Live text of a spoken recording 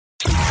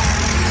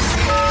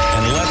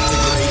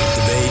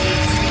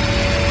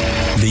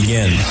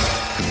begin.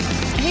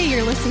 Hey,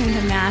 you're listening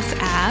to Mass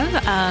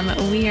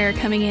Ave. We are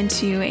coming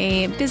into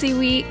a busy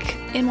week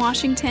in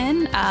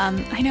Washington.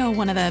 I know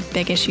one of the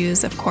big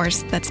issues, of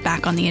course, that's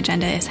back on the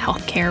agenda is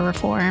healthcare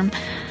reform.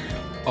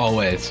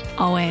 Always.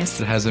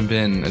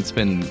 It's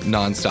been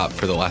nonstop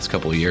for the last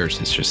couple of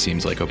years. It just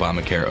seems like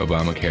Obamacare.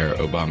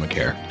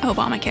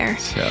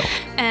 So.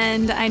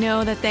 And I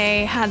know that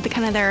they had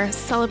their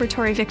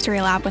celebratory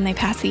victory lap when they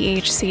passed the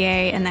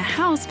HCA in the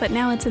House, but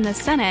now it's in the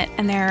Senate,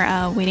 and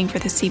they're waiting for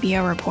the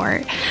CBO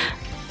report.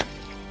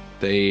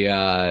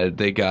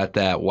 They got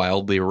that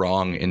wildly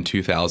wrong in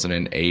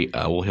 2008.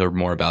 We'll hear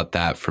more about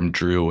that from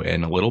Drew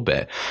in a little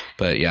bit.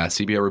 But yeah,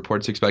 CBO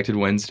report's expected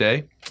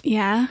Wednesday.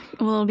 Yeah,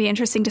 well, it'll be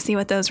interesting to see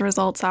what those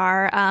results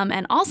are.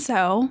 And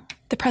also,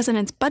 the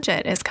president's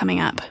budget is coming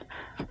up.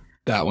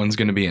 That one's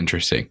going to be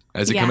interesting.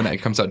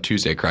 It comes out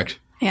Tuesday, correct?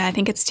 Yeah, I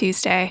think it's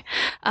Tuesday.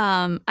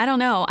 I don't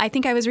know. I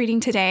think I was reading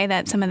today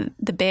that some of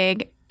the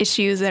big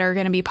issues that are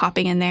going to be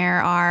popping in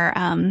there are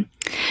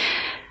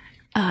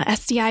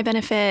SDI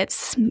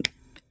benefits,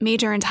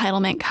 major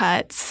entitlement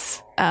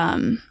cuts.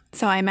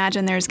 So I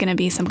imagine there's going to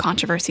be some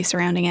controversy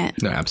surrounding it.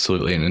 No,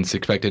 absolutely. And it's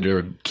expected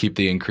to keep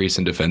the increase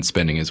in defense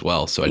spending as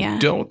well. So I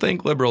don't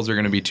think liberals are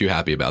going to be too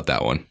happy about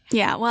that one.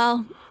 Yeah,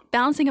 well,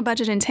 balancing a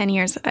budget in 10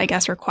 years, I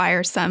guess,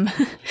 requires some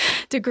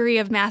degree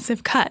of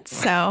massive cuts.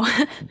 So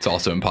it's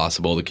also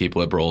impossible to keep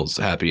liberals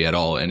happy at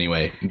all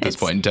anyway at this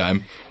point in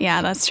time.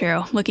 Yeah, that's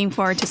true. Looking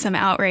forward to some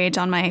outrage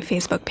on my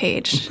Facebook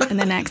page in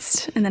the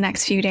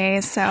next few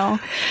days. So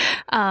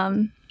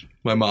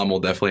my mom will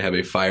definitely have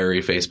a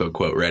fiery Facebook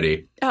quote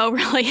ready. Oh,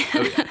 really?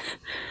 Okay.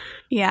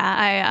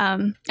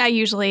 Yeah, I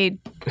usually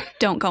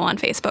don't go on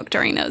Facebook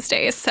during those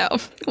days. So,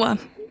 well,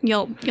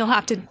 you'll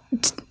have to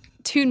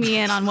tune me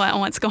in on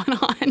what's going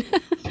on.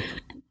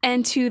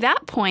 And to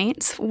that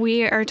point,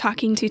 we are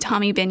talking to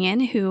Tommy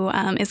Binion, who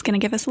is going to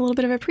give us a little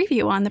bit of a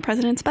preview on the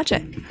president's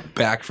budget.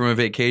 Back from a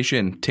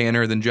vacation,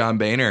 tanner than John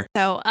Boehner.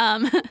 So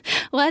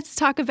let's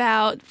talk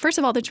about, first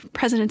of all, the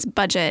president's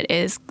budget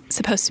is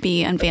supposed to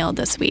be unveiled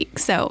this week.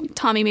 So,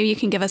 Tommy, maybe you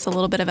can give us a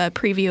little bit of a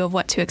preview of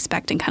what to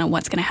expect and kind of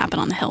what's going to happen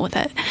on the Hill with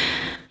it.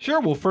 Sure.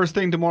 Well, first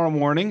thing tomorrow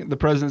morning, the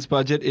president's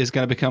budget is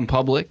going to become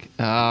public.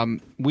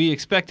 We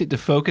expect it to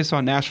focus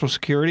on national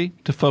security,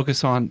 to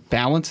focus on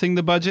balancing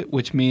the budget,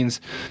 which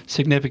means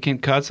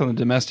significant cuts on the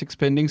domestic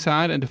spending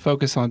side, and to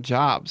focus on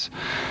jobs.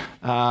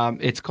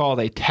 It's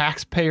called a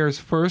taxpayers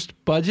first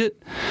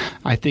budget.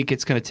 I think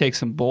it's going to take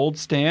some bold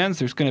stands.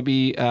 There's going to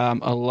be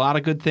a lot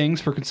of good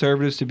things for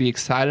conservatives to be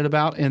excited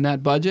about in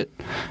that budget.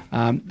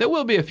 There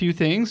will be a few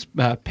things,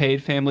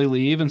 paid family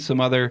leave and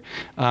some other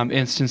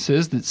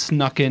instances that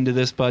snuck into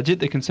this budget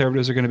that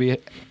conservatives are going to be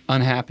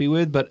unhappy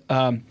with. But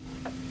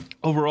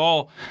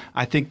overall,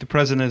 I think the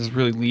president is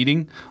really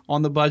leading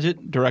on the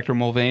budget. Director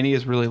Mulvaney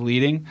is really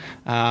leading.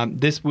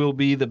 This will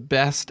be the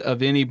best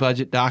of any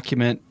budget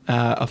document,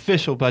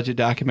 official budget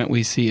document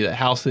we see. The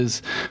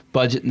House's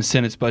budget and the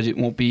Senate's budget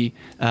won't be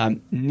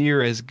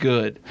near as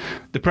good.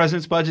 The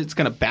president's budget is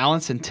going to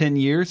balance in 10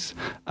 years,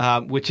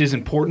 which is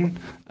important,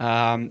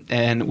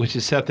 and which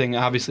is something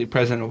obviously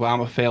President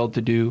Obama failed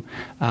to do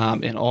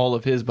in all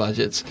of his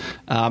budgets.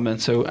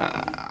 And so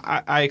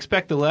I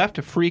expect the left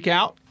to freak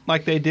out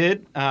like they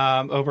did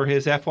over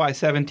his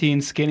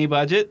FY17 skinny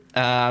budget.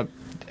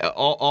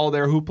 All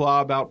their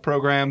hoopla about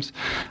programs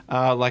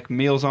like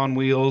Meals on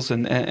Wheels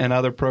and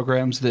other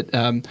programs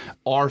that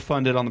are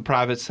funded on the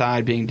private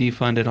side being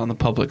defunded on the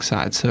public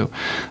side. So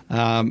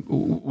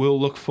we'll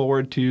look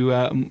forward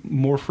to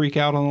more freak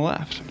out on the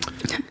left.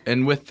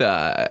 And with,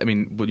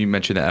 when you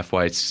mentioned the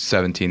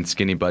FY17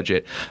 skinny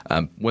budget,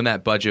 when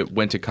that budget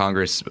went to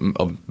Congress,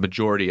 a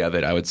majority of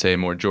it, I would say a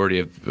majority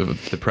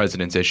of the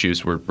president's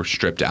issues were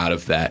stripped out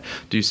of that.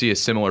 Do you see a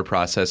similar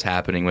process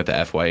happening with the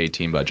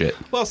FY18 budget?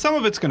 Well, some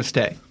of it's going to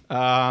stay.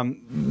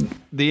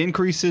 The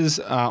increases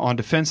on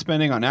defense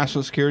spending, on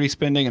national security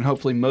spending, and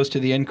hopefully most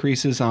of the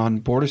increases on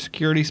border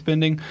security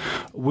spending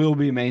will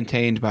be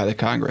maintained by the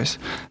Congress.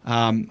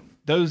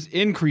 Those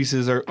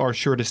increases are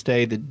sure to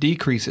stay. The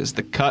decreases,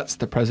 the cuts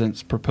the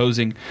president's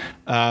proposing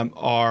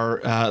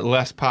are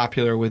less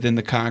popular within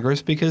the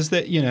Congress because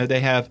they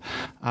have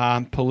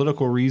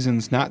political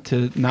reasons not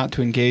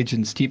to engage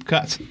in steep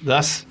cuts.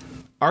 Thus,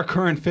 our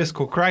current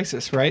fiscal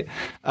crisis, right?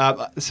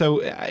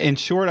 So, in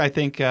short, I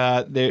think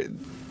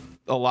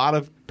a lot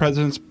of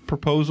president's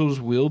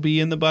proposals will be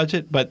in the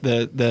budget, but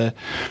the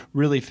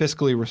really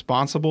fiscally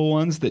responsible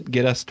ones that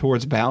get us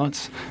towards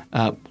balance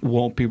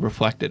won't be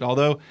reflected.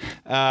 Although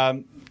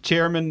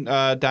Chairman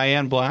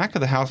Diane Black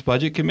of the House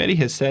Budget Committee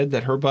has said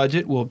that her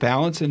budget will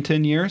balance in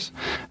 10 years.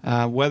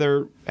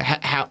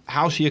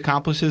 How she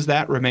accomplishes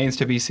that remains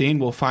to be seen.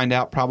 We'll find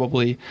out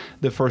probably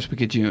the first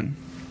week of June.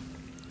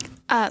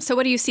 So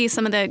what do you see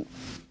some of the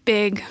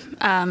big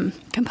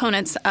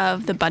components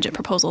of the budget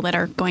proposal that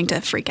are going to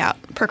freak out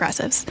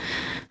progressives?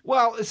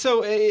 Well,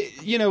 so,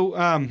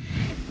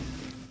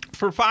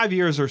 for 5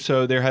 years or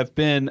so, there have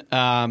been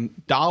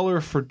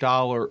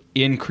dollar-for-dollar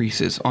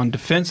increases on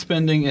defense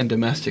spending and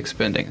domestic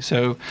spending.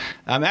 So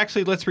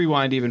actually, let's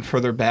rewind even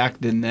further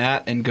back than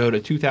that and go to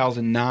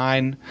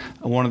 2009.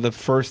 One of the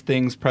first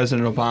things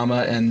President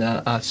Obama and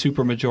the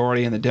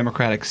supermajority in the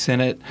Democratic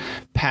Senate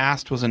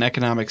passed was an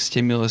economic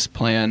stimulus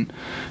plan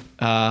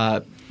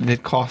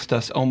that cost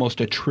us almost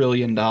 $1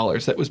 trillion.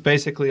 That was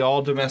basically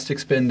all domestic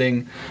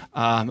spending,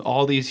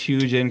 all these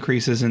huge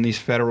increases in these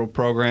federal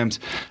programs,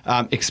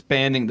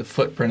 expanding the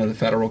footprint of the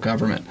federal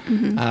government.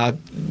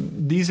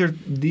 Mm-hmm. These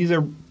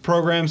are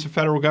programs the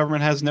federal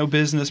government has no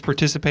business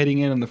participating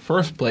in the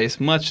first place,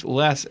 much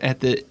less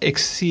at the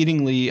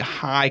exceedingly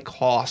high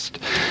cost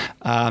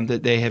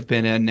that they have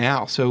been in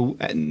now. So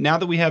now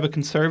that we have a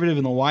conservative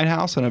in the White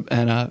House and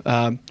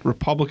a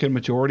Republican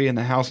majority in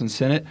the House and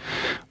Senate,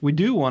 we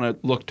do want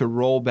to look to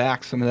roll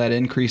back some of that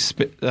increased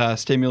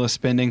stimulus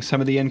spending, some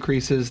of the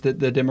increases that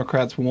the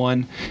Democrats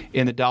won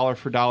in the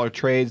dollar-for-dollar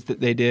trades that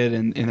they did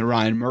in the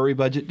Ryan Murray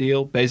budget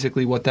deal.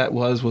 Basically what that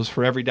was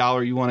for every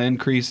dollar you want to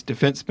increase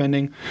defense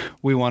spending,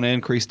 we want to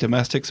increase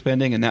domestic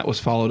spending, and that was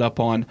followed up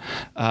on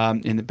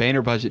in the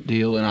Boehner budget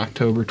deal in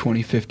October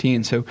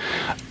 2015. So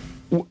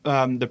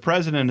the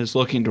president is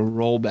looking to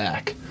roll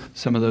back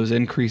some of those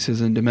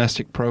increases in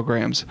domestic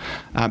programs.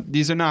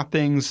 These are not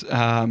things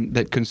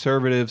that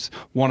conservatives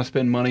want to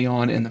spend money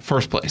on in the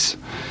first place.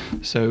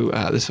 So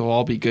this will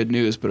all be good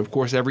news. But of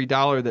course, every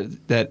dollar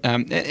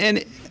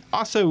and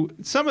also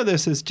some of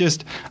this is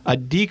just a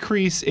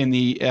decrease in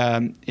the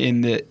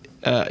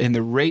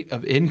rate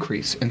of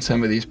increase in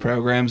some of these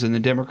programs, and the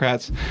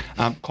Democrats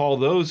call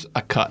those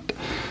a cut.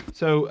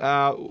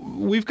 So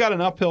we've got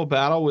an uphill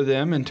battle with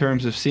them in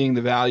terms of seeing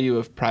the value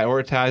of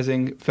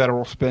prioritizing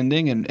federal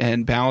spending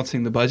and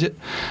balancing the budget.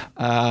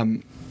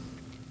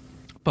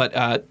 But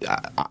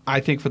I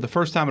think for the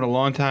first time in a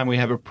long time, we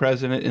have a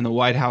president in the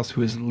White House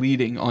who is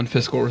leading on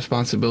fiscal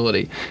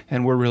responsibility,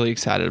 and we're really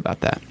excited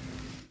about that.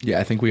 Yeah,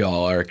 I think we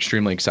all are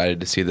extremely excited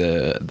to see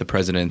the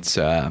president's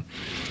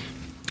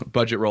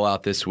budget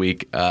rollout this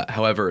week.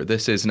 However,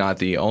 this is not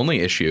the only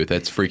issue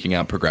that's freaking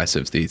out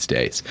progressives these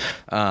days.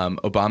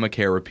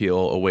 Obamacare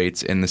repeal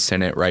awaits in the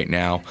Senate right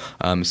now.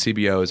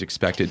 CBO is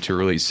expected to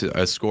release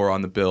a score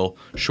on the bill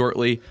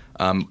shortly.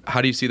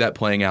 How do you see that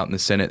playing out in the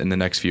Senate in the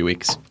next few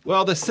weeks?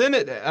 Well, the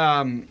Senate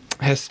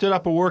has stood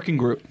up a working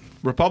group.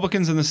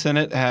 Republicans in the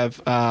Senate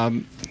have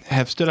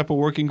stood up a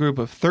working group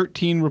of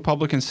 13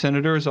 Republican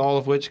senators, all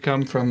of which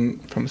come from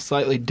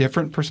slightly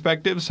different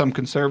perspectives. Some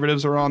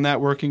conservatives are on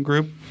that working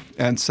group,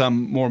 and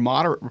some more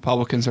moderate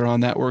Republicans are on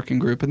that working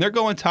group. And they're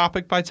going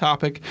topic by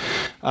topic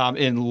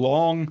in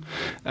long,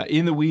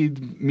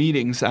 in-the-weed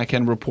meetings, I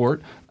can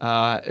report,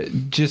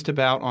 just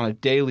about on a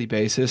daily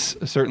basis,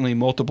 certainly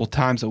multiple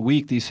times a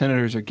week. These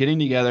senators are getting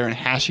together and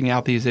hashing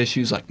out these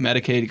issues like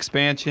Medicaid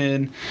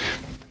expansion,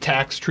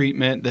 tax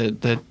treatment,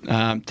 the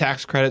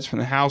tax credits from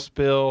the House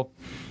bill,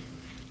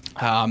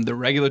 the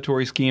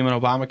regulatory scheme in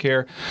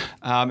Obamacare,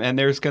 and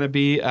there's going to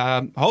be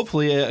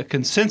hopefully a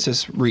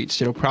consensus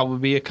reached. It'll probably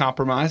be a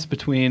compromise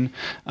between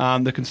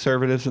the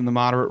conservatives and the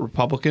moderate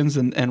Republicans,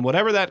 and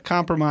whatever that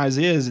compromise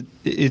is,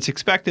 it's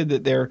expected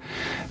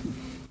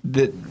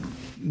that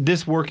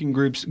this working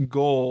group's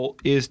goal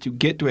is to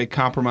get to a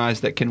compromise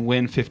that can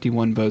win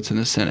 51 votes in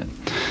the Senate.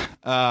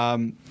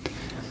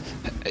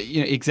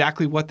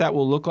 Exactly what that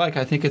will look like,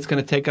 I think it's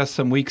going to take us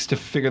some weeks to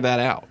figure that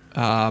out.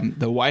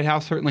 The White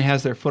House certainly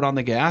has their foot on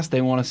the gas.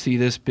 They want to see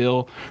this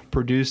bill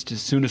produced as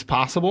soon as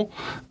possible.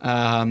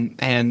 And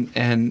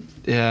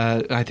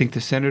I think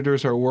the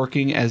senators are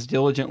working as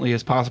diligently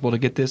as possible to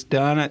get this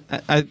done.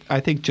 I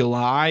think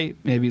July,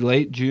 maybe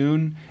late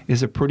June,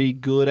 is a pretty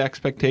good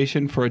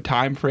expectation for a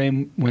time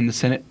frame when the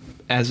Senate,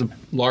 as a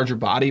larger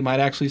body, might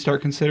actually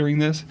start considering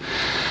this.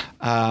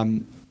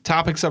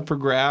 Topics up for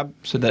grab.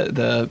 So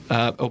the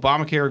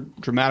Obamacare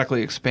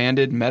dramatically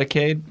expanded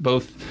Medicaid,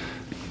 both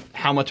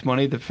how much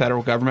money the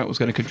federal government was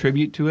going to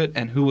contribute to it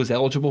and who was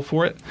eligible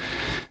for it.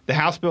 The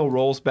House bill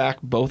rolls back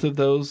both of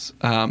those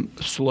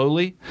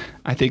slowly.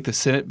 I think the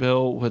Senate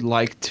bill would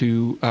like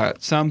to,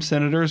 some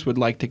senators would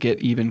like to get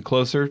even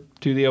closer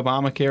to the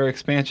Obamacare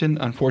expansion,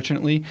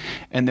 unfortunately.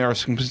 And there are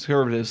some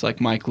conservatives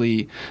like Mike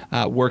Lee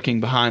working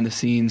behind the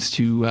scenes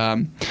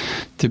to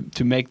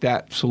make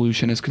that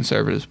solution as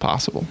conservative as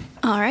possible.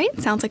 All right.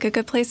 Sounds like a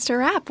good place to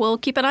wrap. We'll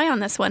keep an eye on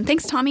this one.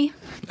 Thanks, Tommy.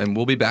 And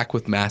we'll be back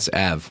with Mass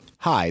Ave.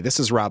 Hi, this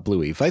is Rob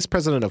Bluey, Vice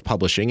President of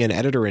Publishing and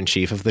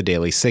Editor-in-Chief of the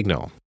Daily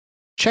Signal.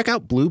 Check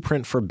out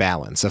Blueprint for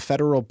Balance, a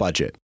federal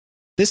budget.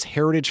 This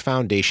Heritage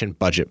Foundation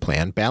budget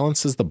plan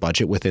balances the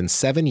budget within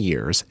 7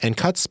 years and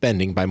cuts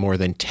spending by more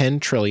than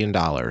 $10 trillion.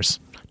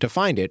 To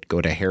find it,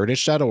 go to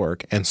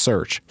heritage.org and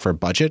search for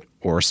budget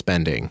or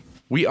spending.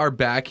 We are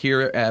back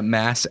here at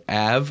Mass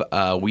Ave.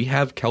 We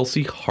have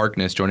Kelsey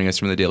Harkness joining us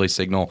from the Daily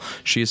Signal.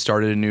 She has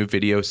started a new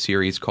video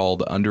series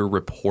called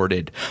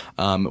Underreported,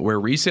 where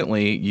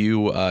recently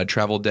you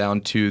traveled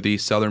down to the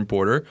southern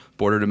border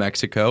to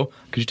Mexico.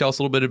 Could you tell us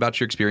a little bit about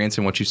your experience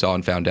and what you saw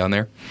and found down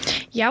there?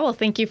 Yeah, well,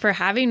 thank you for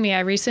having me. I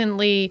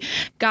recently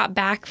got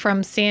back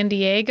from San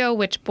Diego,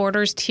 which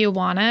borders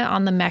Tijuana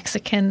on the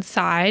Mexican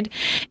side.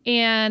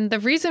 And the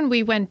reason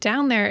we went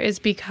down there is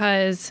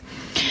because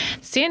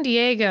San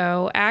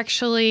Diego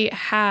actually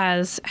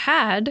has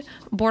had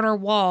border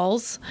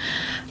walls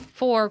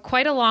for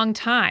quite a long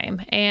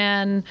time.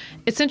 And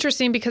it's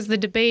interesting because the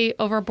debate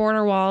over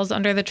border walls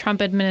under the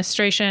Trump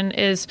administration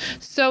is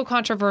so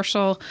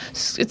controversial.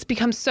 It's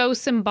become so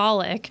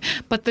symbolic.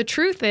 But the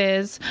truth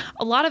is,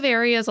 a lot of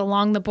areas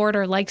along the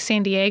border, like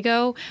San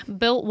Diego,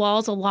 built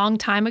walls a long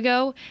time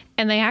ago,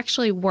 and they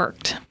actually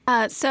worked.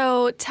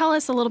 So tell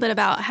us a little bit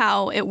about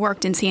how it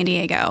worked in San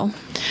Diego.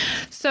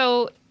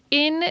 So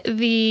in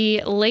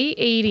the late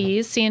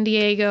 80s, San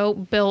Diego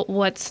built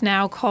what's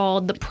now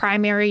called the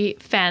primary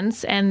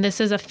fence, and this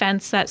is a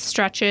fence that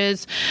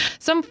stretches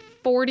some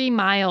 40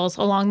 miles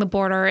along the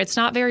border. It's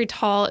not very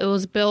tall. It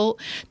was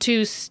built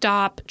to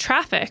stop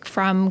traffic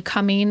from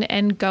coming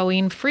and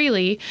going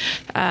freely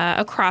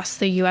across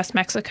the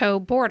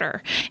U.S.-Mexico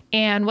border.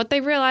 And what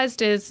they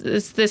realized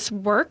is this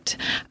worked.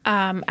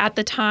 At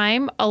the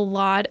time, a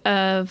lot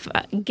of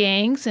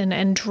gangs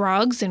and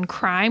drugs and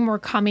crime were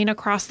coming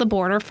across the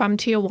border from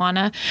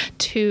Tijuana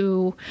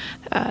to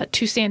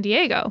San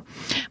Diego.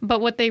 But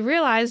what they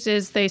realized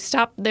is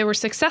they were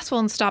successful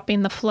in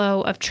stopping the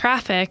flow of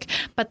traffic,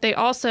 but they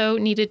also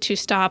needed to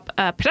stop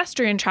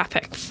pedestrian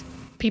traffic,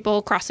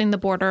 people crossing the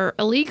border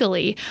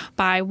illegally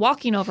by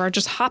walking over,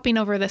 just hopping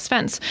over this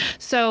fence.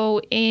 So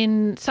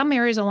in some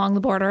areas along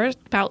the border,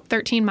 about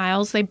 13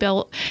 miles, they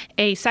built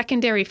a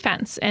secondary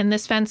fence, and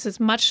this fence is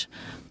much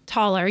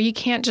taller. You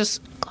can't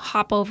just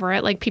hop over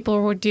it like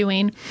people were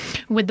doing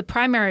with the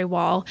primary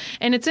wall.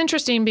 And it's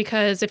interesting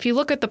because if you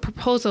look at the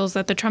proposals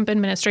that the Trump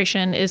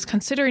administration is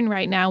considering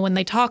right now when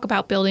they talk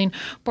about building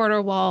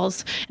border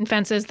walls and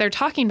fences, they're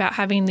talking about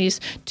having these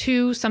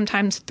 2,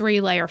 sometimes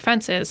 3-layer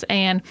fences.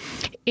 And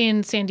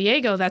in San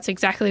Diego, that's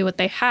exactly what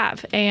they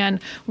have.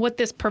 And what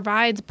this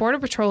provides Border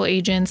Patrol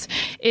agents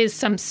is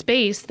some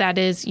space that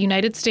is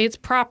United States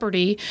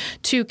property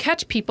to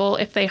catch people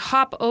if they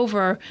hop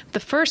over the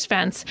first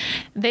fence.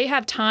 They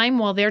have time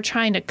while they're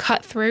trying to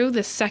cut through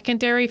the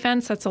secondary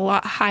fence that's a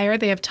lot higher.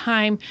 They have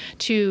time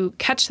to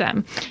catch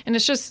them. And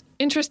it's just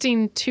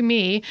interesting to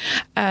me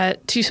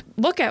to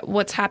look at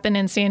what's happened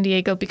in San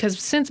Diego, because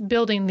since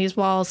building these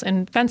walls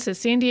and fences,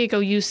 San Diego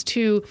used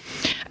to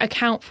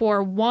account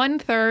for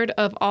 1/3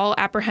 of all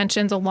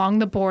apprehensions along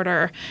the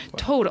border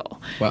total.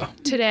 Wow.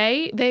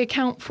 Today, they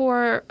account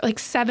for like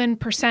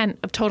 7%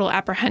 of total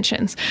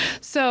apprehensions.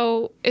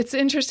 So it's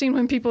interesting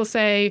when people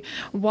say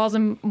walls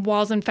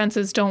and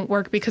fences don't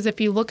work, because if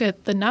you look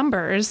at the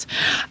numbers,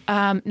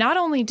 not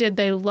only did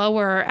they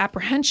lower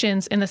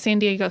apprehensions in the San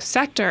Diego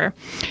sector,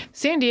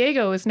 San Diego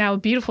is now a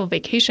beautiful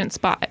vacation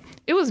spot.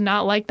 It was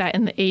not like that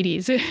in the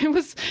 80s.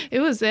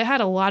 It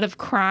had a lot of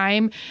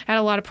crime, had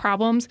a lot of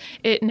problems.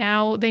 They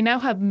now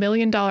have $1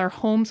 million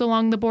homes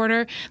along the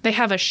border. They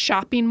have a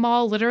shopping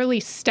mall literally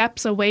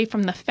steps away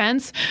from the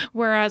fence,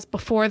 whereas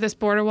before this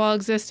border wall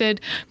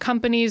existed,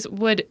 companies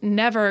would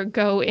never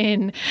go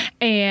in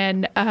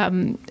and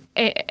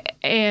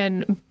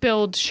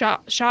build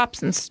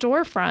shops and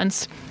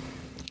storefronts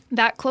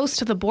that close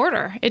to the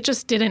border. It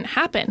just didn't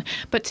happen.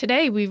 But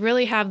today we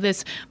really have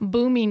this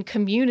booming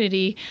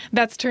community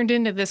that's turned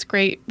into this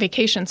great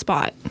vacation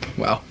spot.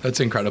 Wow,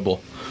 that's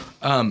incredible.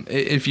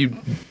 If you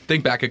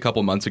think back a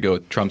couple months ago,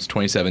 Trump's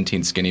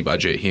 2017 skinny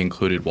budget, he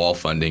included wall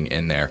funding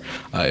in there.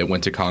 It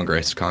went to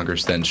Congress.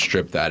 Congress then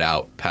stripped that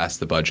out,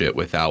 passed the budget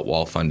without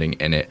wall funding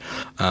in it.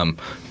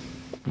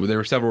 There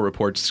were several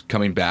reports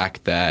coming back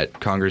that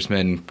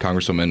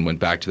congresswomen went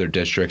back to their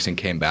districts and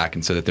came back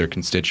and said that their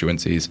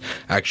constituencies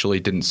actually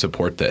didn't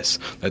support this,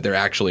 that there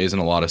actually isn't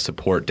a lot of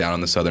support down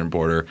on the southern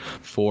border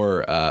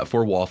for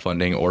wall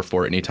funding or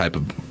for any type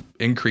of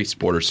increased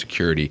border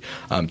security.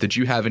 Did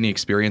you have any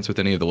experience with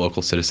any of the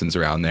local citizens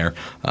around there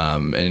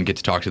and get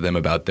to talk to them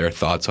about their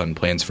thoughts on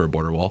plans for a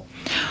border wall?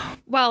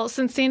 Well,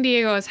 since San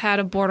Diego has had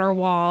a border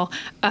wall,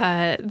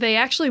 they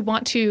actually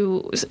want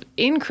to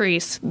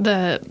increase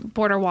the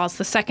border walls,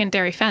 the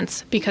secondary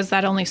fence, because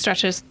that only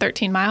stretches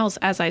 13 miles,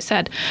 as I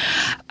said.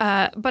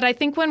 But I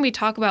think when we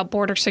talk about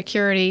border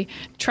security,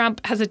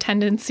 Trump has a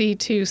tendency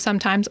to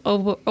sometimes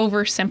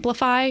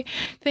oversimplify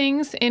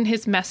things in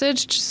his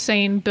message, just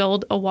saying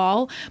build a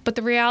wall. But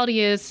the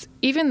reality is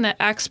even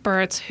the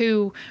experts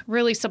who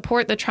really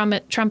support the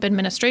Trump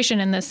administration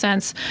in this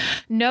sense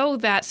know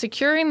that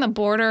securing the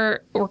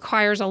border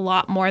requires a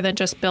lot more than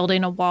just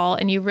building a wall.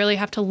 And you really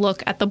have to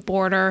look at the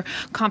border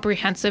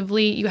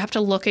comprehensively. You have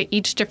to look at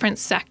each different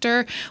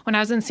sector. When I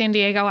was in San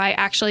Diego, I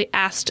actually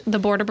asked the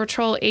Border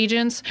Patrol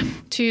agents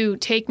to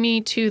take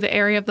me to the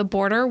area of the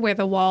border where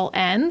the wall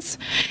ends.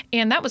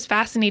 And that was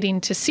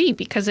fascinating to see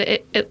because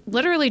it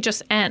literally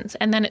just ends.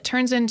 And then it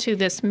turns into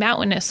this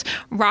mountainous,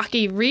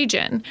 rocky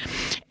region.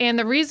 And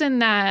the reason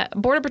that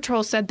Border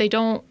Patrol said they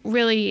don't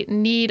really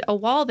need a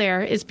wall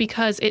there is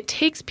because it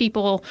takes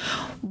people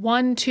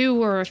 1,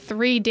 2, or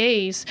 3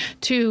 days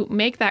to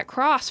make that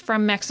cross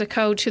from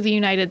Mexico to the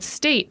United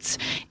States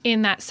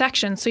in that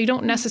section. So you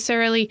don't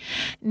necessarily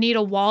need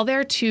a wall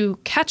there to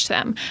catch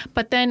them.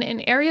 But then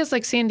in areas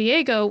like San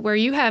Diego, where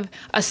you have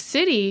a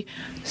city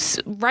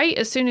right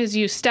as soon as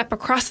you step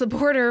across the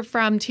border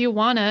from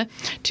Tijuana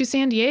to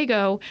San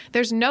Diego,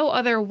 there's no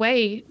other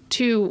way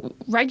to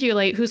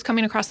regulate who's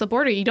coming across the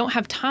border. You don't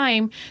have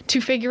time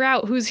to figure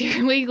out who's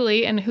here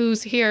legally and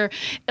who's here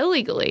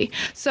illegally.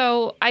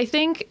 So I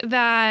think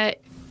that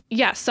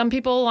yes, some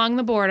people along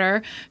the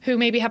border who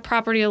maybe have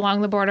property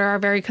along the border are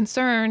very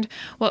concerned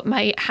what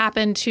might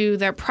happen to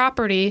their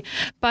property.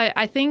 But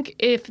I think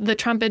if the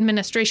Trump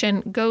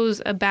administration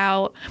goes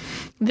about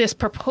this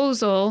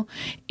proposal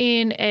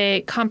in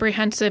a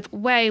comprehensive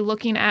way,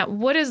 looking at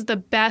what is the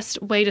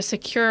best way to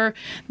secure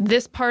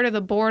this part of the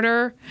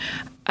border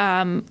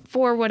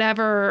for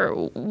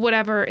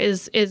whatever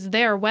is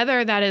there,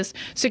 whether that is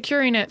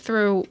securing it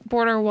through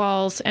border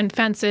walls and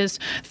fences,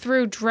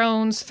 through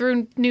drones,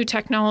 through new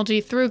technology,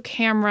 through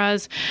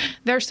cameras.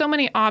 There are so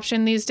many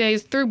options these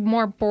days, through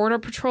more Border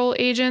Patrol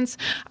agents.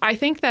 I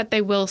think that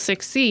they will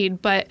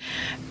succeed, but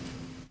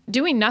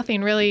doing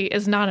nothing really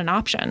is not an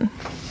option.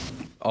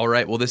 All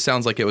right. Well, this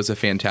sounds like it was a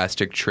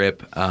fantastic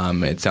trip.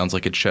 It sounds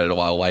like it shed a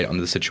lot of light on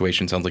the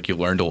situation. Sounds like you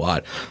learned a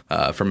lot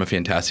from a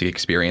fantastic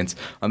experience.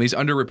 On these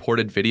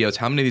underreported videos,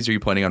 how many of these are you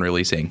planning on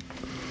releasing?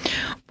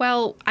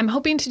 Well, I'm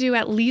hoping to do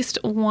at least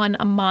one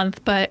a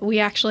month, but we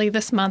actually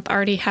this month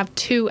already have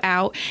 2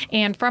 out.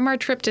 And from our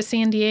trip to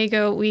San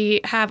Diego, we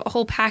have a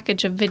whole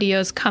package of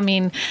videos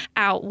coming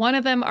out. One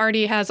of them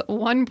already has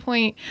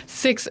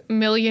 1.6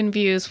 million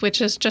views,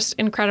 which is just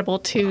incredible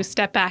to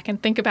step back and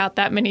think about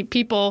that many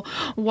people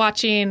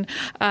watching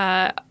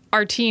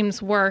our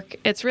team's work.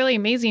 It's really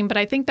amazing, but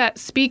I think that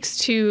speaks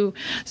to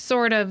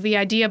sort of the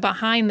idea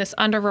behind this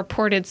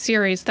underreported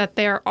series, that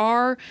there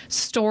are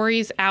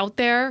stories out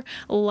there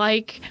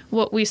like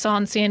what we saw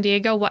in San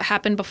Diego, what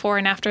happened before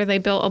and after they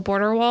built a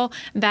border wall,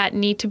 that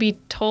need to be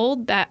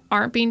told, that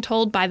aren't being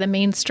told by the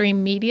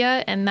mainstream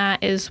media, and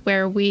that is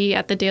where we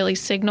at the Daily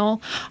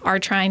Signal are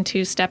trying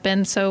to step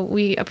in. So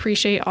we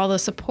appreciate all the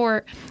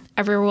support,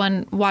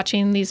 everyone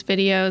watching these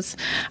videos.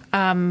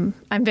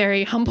 I'm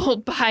very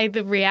humbled by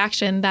the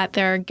reaction that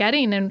they're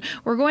getting, and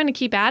we're going to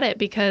keep at it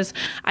because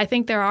I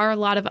think there are a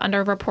lot of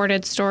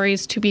underreported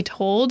stories to be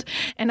told.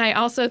 And I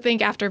also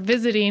think after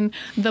visiting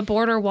the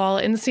border wall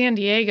in San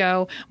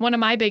Diego, one of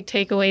my big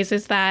takeaways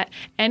is that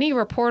any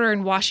reporter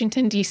in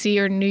Washington, D.C.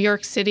 or New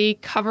York City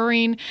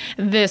covering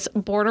this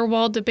border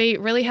wall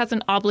debate really has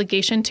an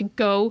obligation to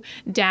go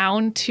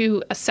down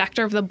to a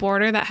sector of the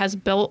border that has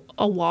built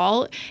a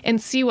wall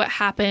and see what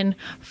happened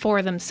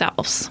for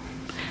themselves.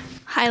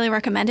 Highly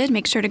recommended.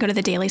 Make sure to go to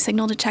the Daily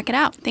Signal to check it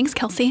out. Thanks,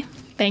 Kelsey.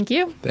 Thank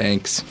you.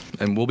 Thanks.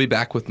 And we'll be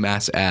back with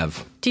Mass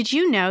Ave. Did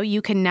you know you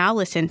can now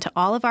listen to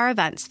all of our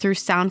events through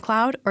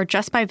SoundCloud or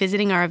just by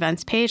visiting our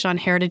events page on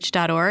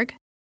heritage.org?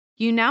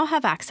 You now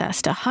have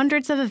access to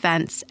hundreds of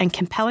events and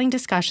compelling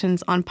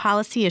discussions on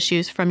policy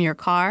issues from your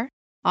car,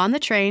 on the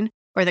train,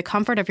 or the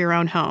comfort of your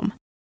own home.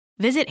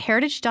 Visit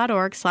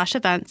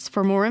heritage.org/events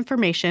for more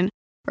information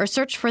or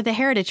search for the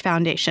Heritage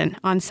Foundation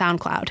on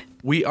SoundCloud.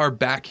 We are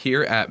back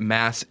here at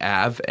Mass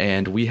Ave,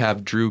 and we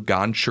have Drew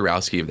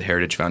Gonczarowski of the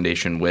Heritage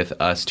Foundation with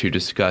us to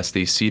discuss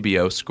the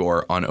CBO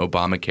score on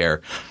Obamacare.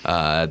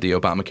 The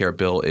Obamacare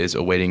bill is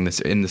awaiting this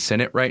in the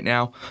Senate right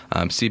now.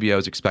 CBO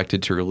is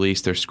expected to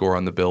release their score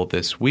on the bill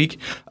this week.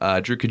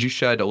 Drew, could you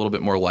shed a little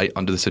bit more light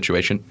onto the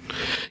situation?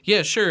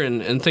 Yeah, sure,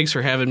 and thanks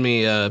for having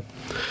me.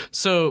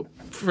 So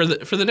for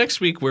the next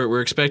week,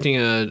 we're expecting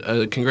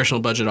a Congressional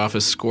Budget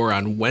Office score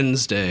on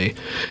Wednesday,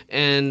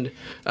 and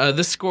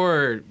this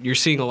score, you're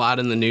seeing a lot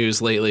in the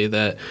news lately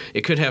that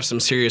it could have some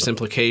serious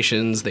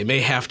implications. They may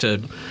have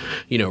to,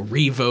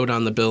 re-vote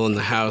on the bill in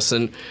the House,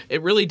 and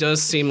it really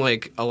does seem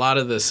like a lot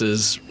of this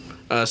is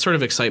sort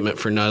of excitement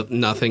for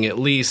nothing, at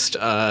least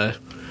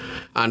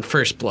on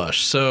first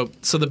blush. So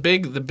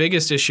the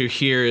biggest issue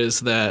here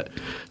is that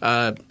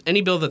any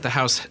bill that the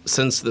House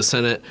sends to the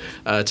Senate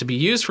to be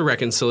used for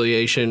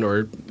reconciliation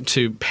or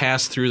to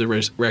pass through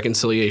the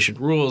reconciliation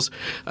rules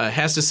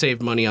has to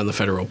save money on the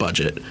federal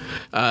budget.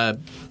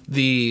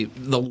 The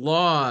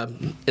law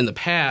in the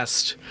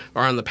past,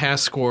 or on the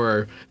past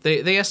score,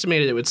 they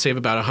estimated it would save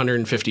about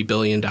 $150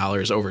 billion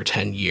over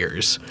 10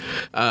 years.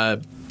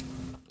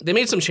 they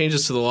made some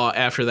changes to the law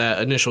after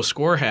that initial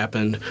score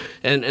happened,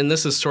 and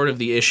this is sort of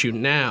the issue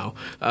now.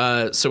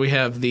 So we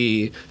have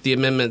the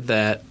amendment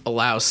that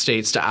allows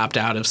states to opt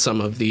out of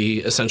some of the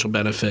essential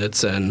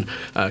benefits and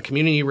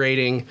community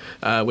rating,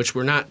 which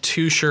we're not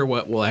too sure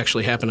what will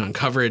actually happen on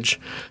coverage.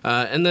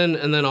 And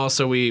then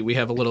also we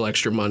have a little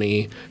extra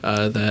money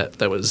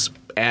that was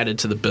added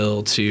to the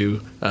bill to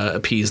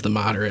appease the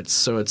moderates.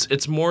 So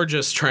it's more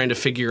just trying to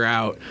figure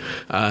out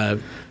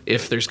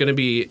if there's going to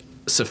be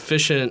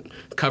sufficient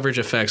coverage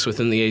effects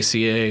within the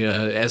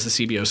ACA as the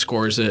CBO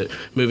scores it,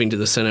 moving to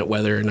the Senate,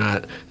 whether or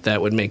not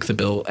that would make the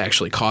bill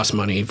actually cost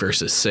money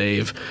versus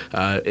save.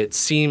 It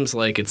seems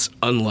like it's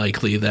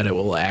unlikely that it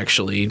will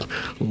actually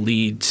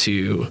lead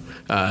to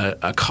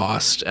a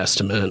cost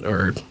estimate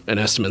or an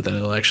estimate that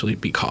it'll actually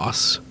be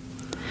costs.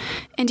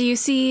 And do you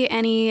see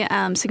any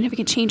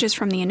significant changes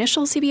from the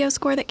initial CBO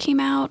score that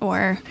came out,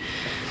 or?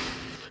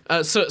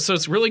 So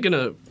it's really going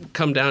to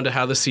come down to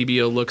how the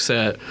CBO looks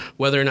at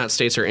whether or not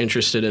states are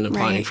interested in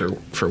applying for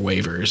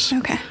waivers.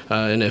 Okay.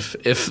 And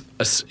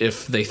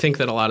if they think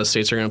that a lot of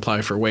states are going to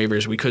apply for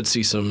waivers, we could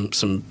see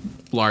some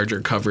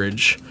larger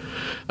coverage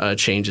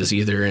changes,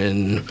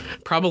 either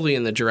probably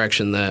in the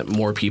direction that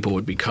more people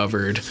would be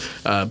covered,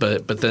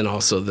 but then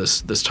also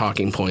this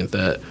talking point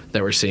that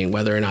we're seeing,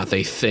 whether or not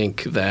they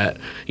think that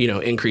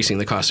increasing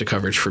the cost of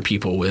coverage for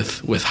people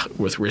with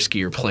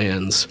riskier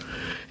plans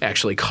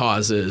actually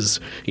causes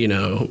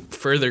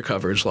further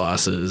coverage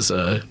losses.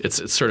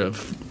 It's sort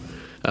of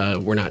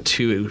we're not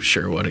too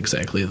sure what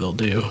exactly they'll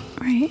do.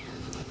 Right.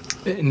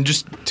 And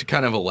just to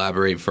kind of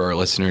elaborate for our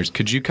listeners,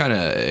 could you kind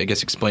of, I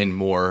guess, explain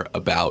more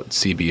about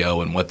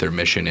CBO and what their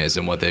mission is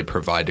and what they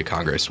provide to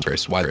Congress?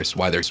 Why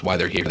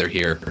they're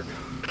here?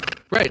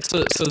 Right. So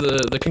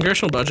the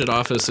Congressional Budget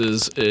Office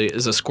is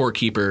a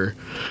scorekeeper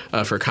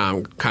for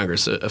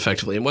Congress,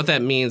 effectively. And what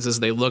that means is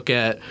they look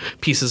at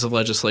pieces of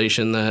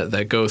legislation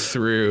that go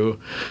through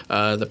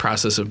the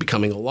process of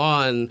becoming a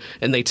law, and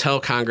they tell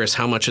Congress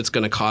how much it's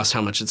going to cost,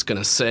 how much it's going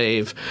to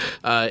save.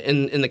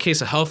 In the case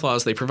of health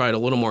laws, they provide a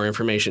little more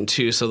information,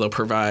 too. So they'll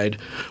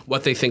provide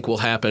what they think will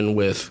happen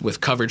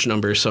with coverage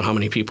numbers, so how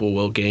many people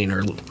will gain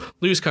or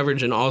lose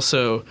coverage, and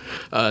also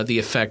the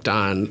effect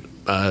on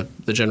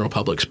the general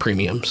public's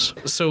premiums.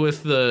 So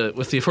with the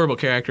Affordable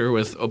Care Act, or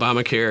with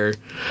Obamacare,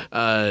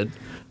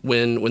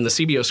 when the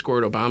CBO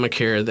scored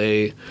Obamacare,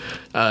 they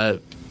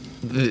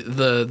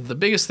the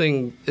biggest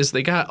thing is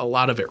they got a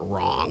lot of it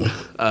wrong.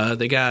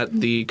 They got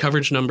the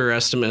coverage number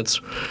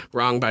estimates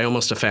wrong by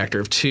almost a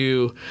factor of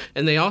 2,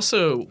 and they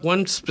also,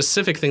 one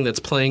specific thing that's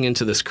playing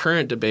into this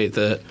current debate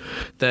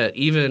that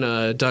even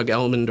Doug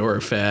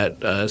Elmendorf at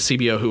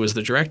CBO, who was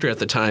the director at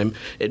the time,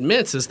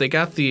 admits, is they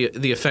got the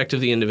effect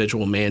of the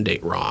individual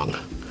mandate wrong.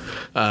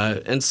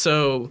 And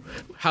so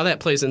how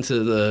that plays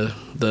into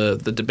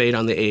the debate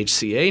on the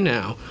AHCA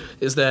now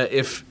is that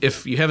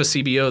if you have a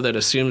CBO that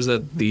assumes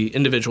that the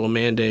individual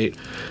mandate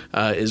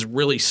is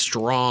really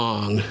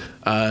strong,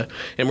 and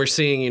we're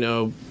seeing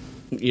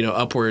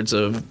upwards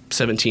of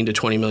 17 to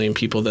 20 million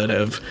people that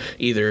have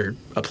either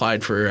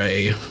applied for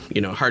a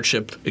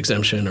hardship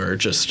exemption or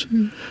just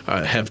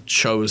have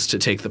chose to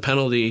take the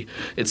penalty,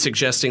 it's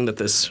suggesting that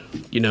this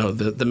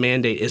the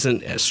mandate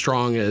isn't as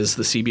strong as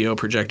the CBO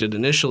projected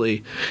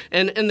initially,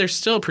 and they're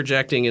still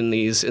projecting in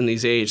these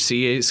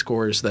AHCA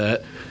scores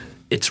that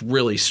it's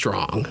really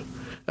strong.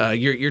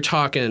 You're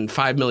talking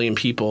 5 million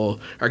people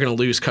are going to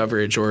lose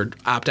coverage or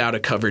opt out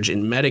of coverage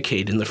in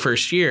Medicaid in the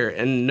first year,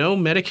 and no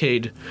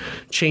Medicaid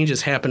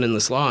changes happen in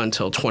this law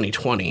until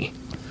 2020.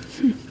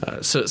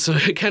 So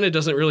it kind of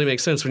doesn't really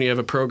make sense when you have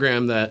a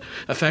program that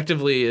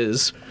effectively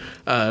is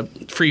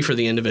free for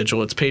the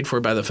individual. It's paid for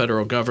by the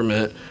federal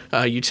government.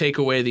 You take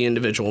away the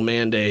individual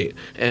mandate,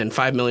 and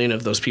 5 million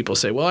of those people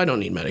say, well, I don't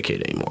need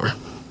Medicaid anymore.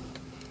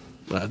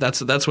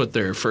 That's what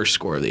their first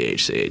score of the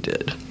AHCA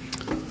did.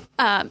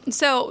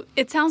 So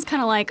it sounds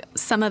kind of like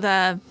some of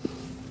the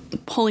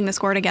pulling the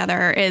score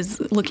together is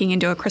looking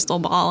into a crystal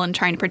ball and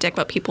trying to predict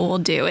what people will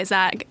do. Is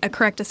that a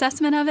correct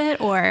assessment of it,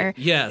 or?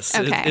 Yes,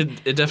 okay.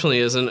 It definitely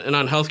is. And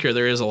on healthcare,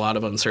 there is a lot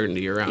of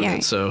uncertainty around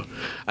it. So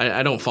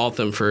I don't fault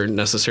them for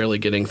necessarily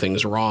getting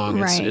things wrong.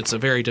 Right. It's a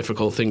very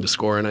difficult thing to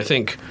score. And I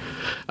think,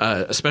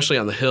 especially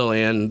on the Hill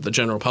and the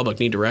general public,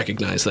 need to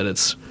recognize that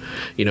it's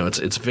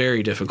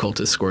very difficult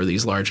to score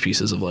these large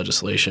pieces of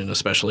legislation,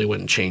 especially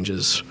when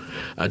changes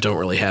don't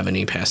really have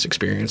any past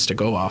experience to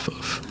go off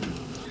of.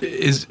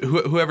 Is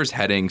whoever's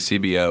heading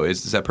CBO,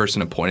 is that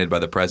person appointed by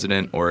the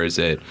president, or is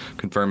it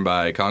confirmed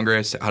by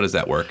Congress? How does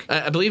that work?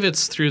 I believe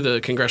it's through the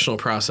congressional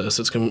process.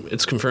 It's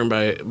confirmed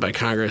by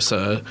Congress.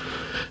 I'm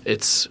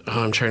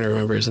trying to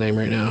remember his name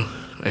right now.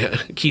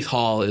 Keith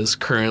Hall is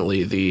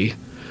currently the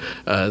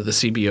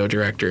CBO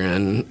director,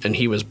 and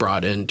he was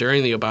brought in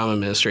during the Obama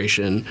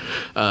administration,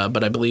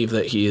 but I believe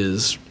that he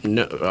is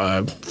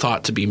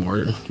thought to be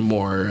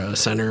more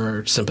center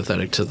or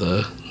sympathetic to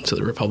the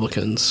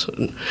Republicans.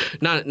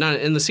 Not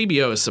and the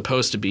CBO is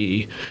supposed to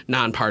be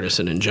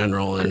nonpartisan in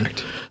general,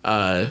 and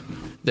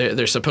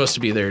they're supposed to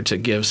be there to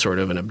give sort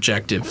of an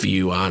objective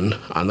view on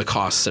the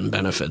costs and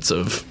benefits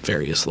of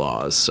various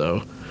laws.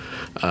 So.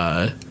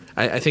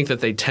 I think that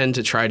they tend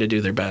to try to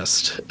do their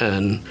best,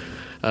 and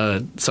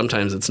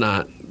sometimes it's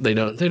not. They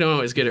don't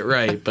always get it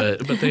right, but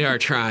they are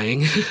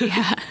trying.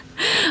 Yeah.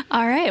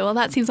 All right. Well,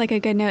 that seems like a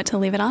good note to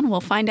leave it on. We'll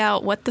find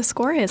out what the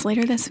score is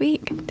later this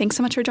week. Thanks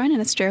so much for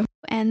joining us, Drew.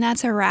 And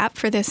that's a wrap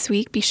for this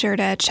week. Be sure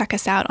to check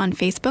us out on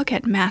Facebook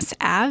at Mass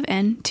Ave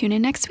and tune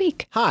in next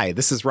week. Hi,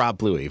 this is Rob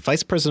Bluey,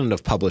 Vice President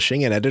of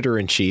Publishing and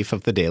Editor-in-Chief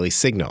of the Daily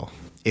Signal.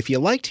 If you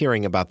liked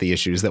hearing about the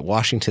issues that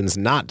Washington's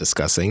not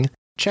discussing,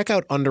 check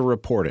out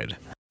Underreported,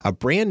 a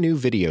brand new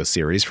video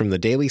series from the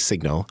Daily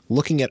Signal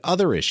looking at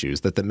other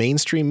issues that the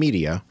mainstream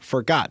media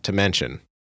forgot to mention.